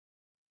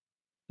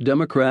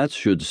Democrats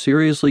should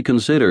seriously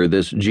consider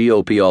this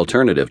GOP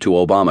alternative to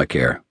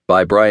Obamacare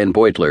by Brian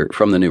Beutler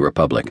from the New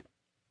Republic.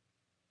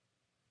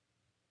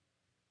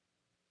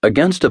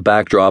 Against a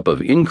backdrop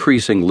of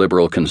increasing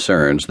liberal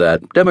concerns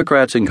that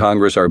Democrats in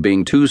Congress are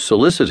being too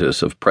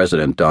solicitous of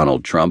President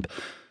Donald Trump,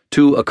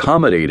 too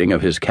accommodating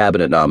of his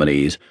cabinet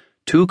nominees,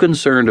 too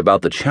concerned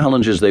about the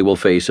challenges they will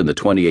face in the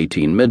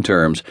 2018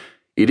 midterms,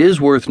 it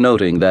is worth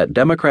noting that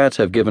Democrats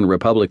have given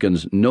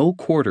Republicans no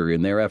quarter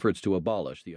in their efforts to abolish the